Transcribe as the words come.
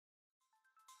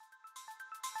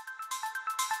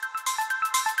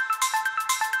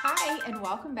Hi, and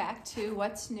welcome back to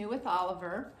What's New with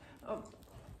Oliver. Oh,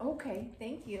 okay,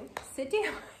 thank you. Sit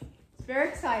down. Very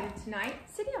excited tonight.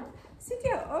 Sit down. Sit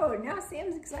down. Oh, now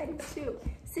Sam's excited too.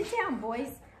 Sit down, boys.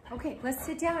 Okay, let's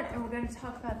sit down and we're going to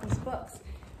talk about these books.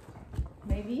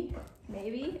 Maybe.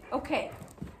 Okay.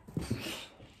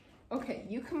 Okay,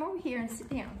 you come over here and sit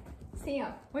down.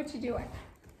 Sam, what you doing?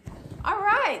 All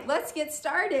right, let's get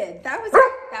started. That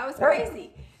was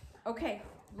crazy. Okay,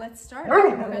 let's start.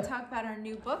 We're going to talk about our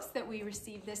new books that we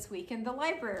received this week in the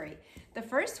library. The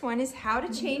first one is How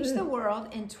to Change the World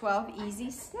in 12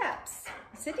 Easy Steps.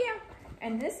 Sit down.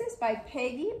 And this is by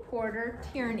Peggy Porter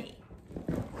Tierney.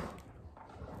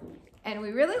 And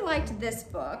we really liked this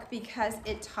book because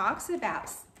it talks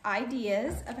about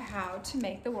ideas of how to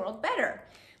make the world better.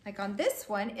 Like on this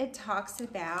one, it talks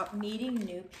about meeting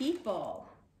new people.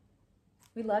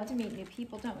 We love to meet new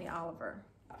people, don't we, Oliver?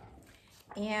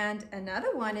 And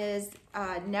another one is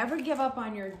never give up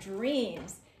on your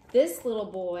dreams. This little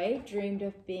boy dreamed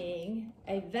of being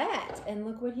a vet, and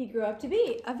look what he grew up to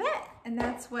be, a vet. And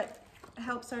that's what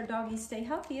helps our doggies stay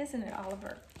healthy, isn't it,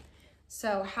 Oliver?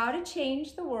 So How to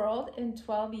Change the World in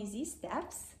 12 Easy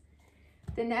Steps.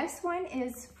 The next one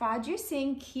is Fajr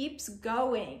Singh Keeps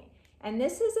Going. And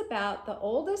this is about the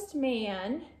oldest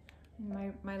man,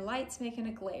 my light's making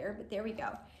a glare, but there we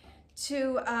go,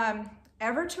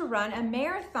 ever to run a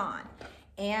marathon.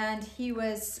 And he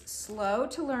was slow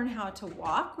to learn how to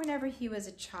walk whenever he was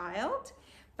a child,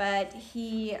 but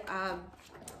he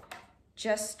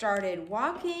just started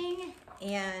walking,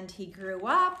 and he grew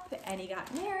up and he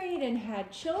got married and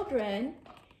had children.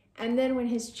 And then when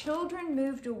his children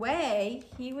moved away,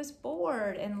 he was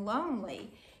bored and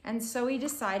lonely. And so he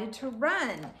decided to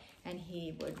run. And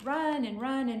he would run and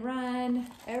run and run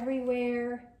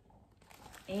everywhere.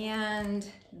 And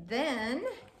then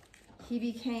he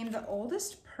became the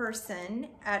oldest person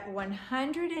at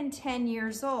 110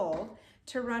 years old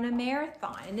to run a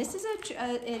marathon. And this is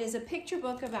it is a picture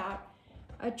book about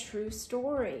a true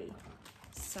story.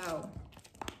 So,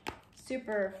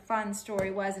 super fun story,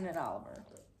 wasn't it, Oliver?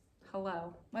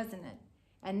 Hello, wasn't it?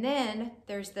 And then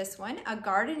there's this one, A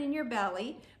Garden in Your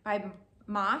Belly by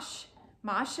Masha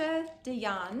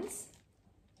Dayans.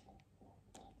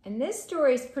 And this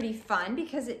story is pretty fun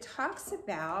because it talks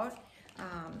about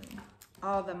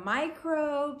all the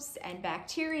microbes and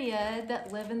bacteria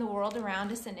that live in the world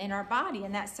around us and in our body.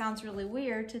 And that sounds really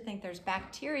weird to think there's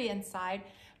bacteria inside,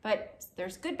 but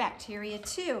there's good bacteria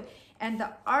too. And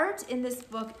the art in this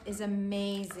book is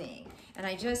amazing. And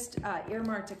I just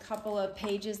earmarked a couple of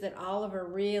pages that Oliver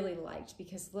really liked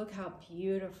because look how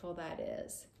beautiful that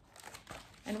is.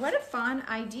 And what a fun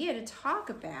idea to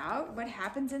talk about what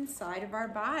happens inside of our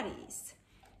bodies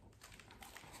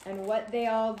and what they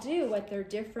all do, what their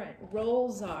different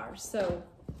roles are. So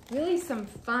really some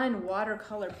fun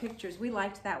watercolor pictures. We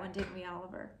liked that one, didn't we,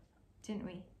 Oliver? Didn't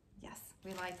we? Yes,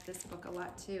 we liked this book a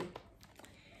lot too.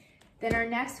 Then our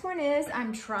next one is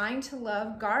I'm Trying to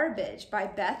Love Garbage by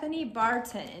Bethany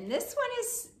Barton. And this one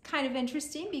is kind of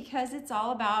interesting because it's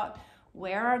all about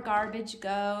where our garbage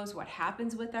goes, what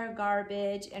happens with our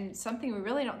garbage, and something we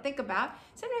really don't think about.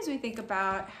 Sometimes we think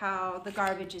about how the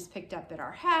garbage is picked up at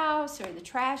our house or the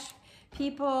trash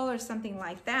people or something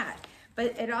like that.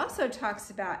 But it also talks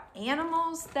about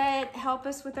animals that help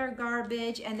us with our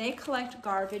garbage, and they collect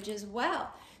garbage as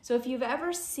well. So if you've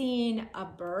ever seen a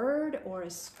bird or a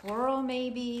squirrel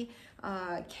maybe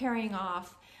carrying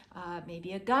off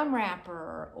maybe a gum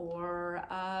wrapper or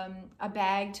a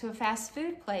bag to a fast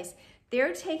food place,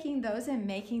 they're taking those and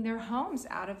making their homes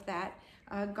out of that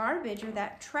garbage or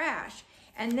that trash.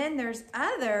 And then there's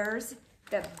others,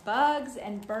 the bugs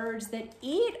and birds that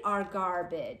eat our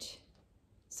garbage.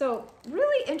 So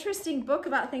really interesting book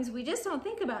about things we just don't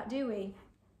think about, do we?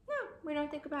 No, we don't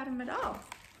think about them at all.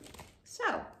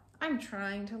 So, I'm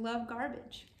Trying to Love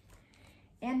Garbage.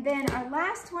 And then our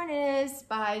last one is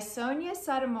by Sonia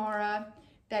Sotomura,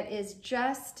 that is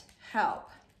Just Help.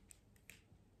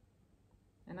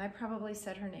 And I probably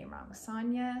said her name wrong.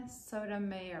 Sonia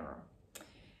Sotomayor.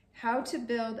 How to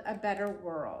Build a Better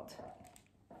World.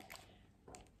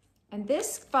 And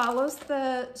this follows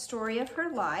the story of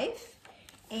her life.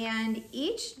 And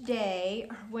each day,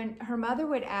 when her mother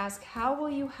would ask, how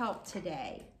will you help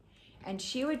today? And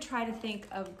she would try to think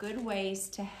of good ways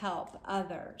to help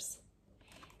others.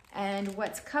 And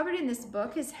what's covered in this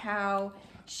book is how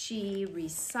she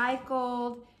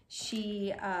recycled,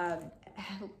 she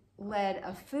led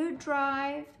a food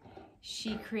drive,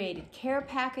 she created care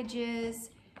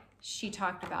packages, She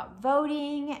talked about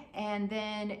voting, and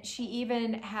then she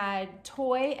even had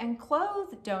toy and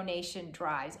clothes donation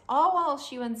drives, all while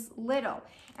she was little.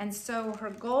 And so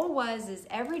her goal is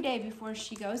every day before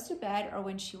she goes to bed or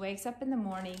when she wakes up in the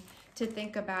morning to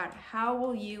think about how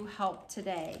will you help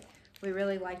today. We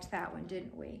really liked that one,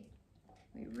 didn't we?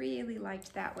 We really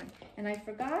liked that one. And I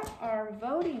forgot our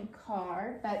voting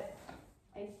card, but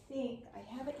I think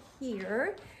I have it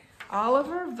here.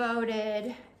 Oliver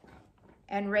voted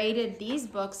and rated these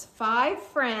books 5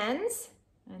 friends,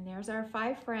 and there's our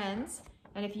 5 friends.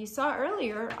 And if you saw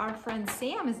earlier, our friend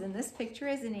Sam is in this picture,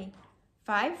 isn't he?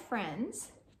 5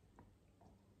 friends.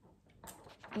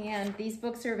 And these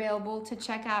books are available to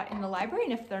check out in the library,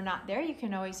 and if they're not there, you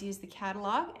can always use the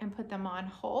catalog and put them on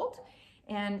hold.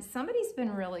 And somebody's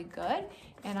been really good,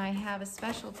 and I have a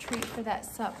special treat for that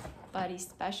Sup Buddy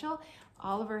special.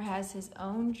 Oliver has his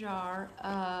own jar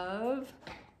of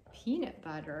peanut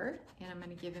butter, and I'm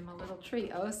going to give him a little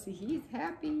treat. Oh, see, he's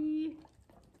happy.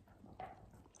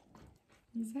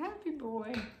 He's a happy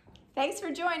boy. Thanks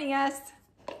for joining us.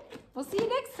 We'll see you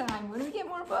next time when we get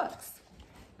more books.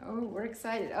 Oh, we're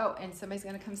excited. Oh, and somebody's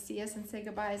going to come see us and say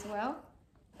goodbye as well.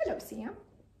 Hello, Sam.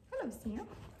 Hello, Sam.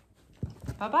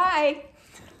 Bye-bye.